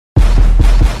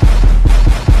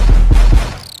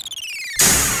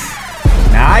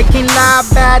I can't lie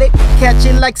about it, catch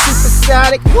it like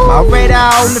supersonic. My radar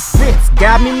on the fritz,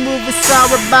 got me moving so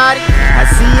robotic. I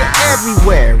see it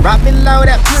everywhere, right below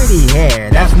that pretty hair.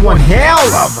 That's one hell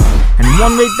of her, and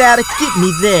one way that'll get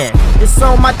me there. It's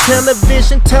on my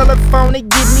television, telephone, it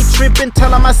get me tripping.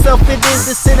 Telling myself it is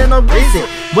the sitting or is it?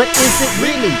 What is it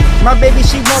really? My baby,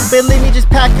 she won't believe me. Just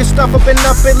pack your stuff up and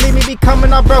leave me.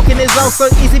 Becoming all broken is all so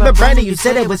easy. But Brandy, you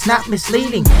said it was not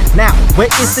misleading. Now, where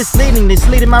is this leading? This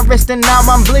leading my wrist and now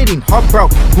I'm bleeding. Heart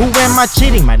broke, who am I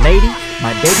cheating? My lady,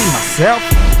 my baby, myself.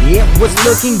 It was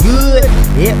looking good,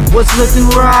 it was looking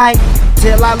right,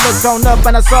 till I looked on up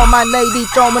and I saw my lady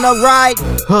throwing a right.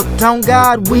 Hooked on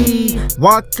God, we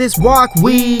walk this walk,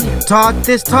 we talk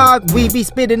this talk. We be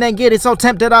spitting and getting so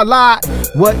tempted I lied.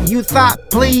 What you thought,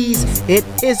 please, it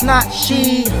is not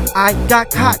she. I got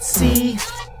caught, see.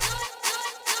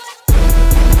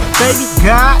 Baby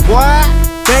got what?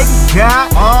 Baby got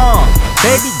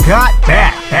baby got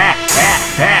back.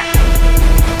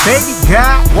 Baby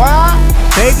got what?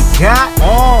 Baby got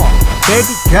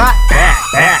baby got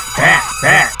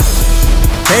back.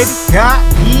 Baby got,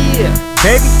 yeah.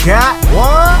 Baby got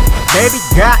what? Baby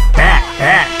got back.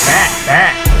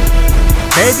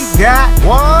 Baby got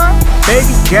what?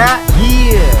 Baby got,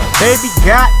 yeah. Baby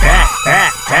got back.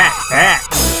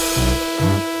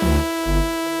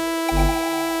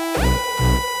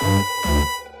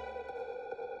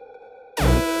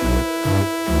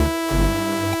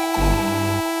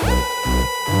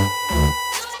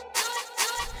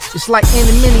 It's like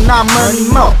any mini, not money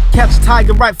more. Catch a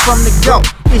tiger right from the go.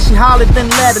 If she hollered, then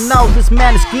let her know this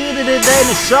man is good at it, ain't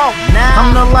a show.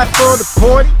 I'm the life for the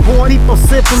party. People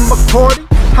sipping McCordy.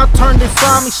 I turned this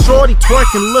on me, shorty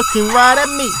twerking, looking right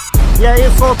at me. Yeah,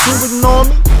 it's all to ignore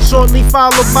me. Shortly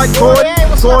followed by Gordy.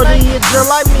 Gordy is just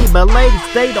like me, but ladies,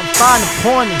 they don't find it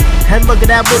corny. And look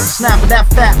at that whip snapper, that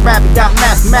fat rabbit got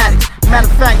mathematics. Matter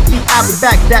of fact, I'll be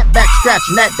back, that back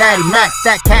scratching, that daddy Mac,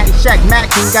 that caddy shack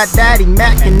Mackin, got daddy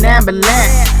Mac and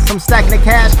ambulance. I'm stacking the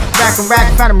cash, rack,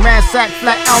 found him ransacked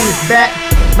flat on his back.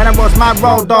 Man, that was my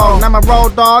road dog, now my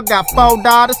road dog got 4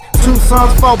 daughters, 2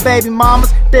 sons, 4 baby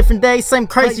mamas, different days, same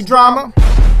crazy drama.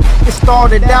 It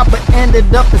started out but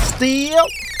ended up as still.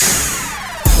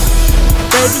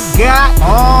 Baby got,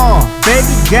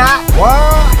 baby got,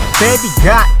 what? Baby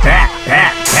got back.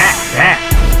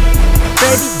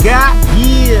 Baby got,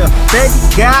 yeah. Baby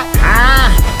got,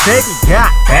 baby got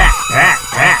back.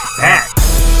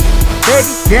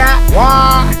 Baby got,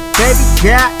 what? Baby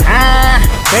got,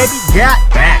 baby got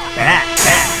back.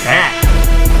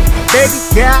 Baby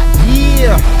got,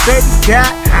 yeah. Baby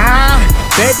got,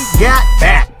 baby got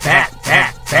back.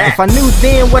 If I knew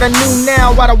then what I knew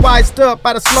now, I'd have wised up,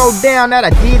 I'd have slowed down. That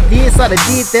I did this, I'd have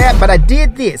did that, but I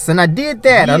did this and I did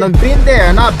that. I done been there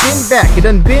and I've been back. It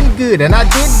done been good and I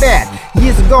did that.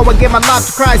 Years ago I gave my life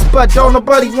to Christ, but don't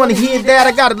nobody wanna hear that.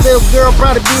 I got a little girl,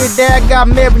 proud to be a dad. Got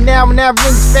married now and that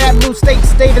rings fat. New state to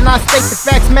state and I state the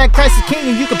facts. Man, Christ is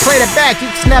king and you can play that back.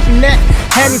 You can snap your neck,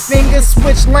 hand your fingers,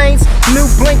 switch lanes. New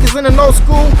blinkers in an old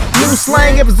school, new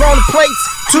slang. If it's on the plates,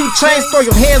 2 chains, throw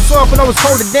your hands off and always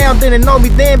hold it down. Didn't know me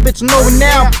then, bitch, you know it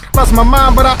now. Lost my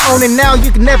mind, but I own it now. You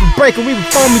can never break or even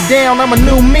phone me down. I'm a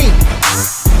new me,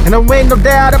 and there ain't no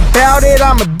doubt about it.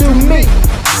 I'ma do me,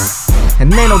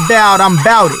 and ain't no doubt I'm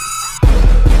about it.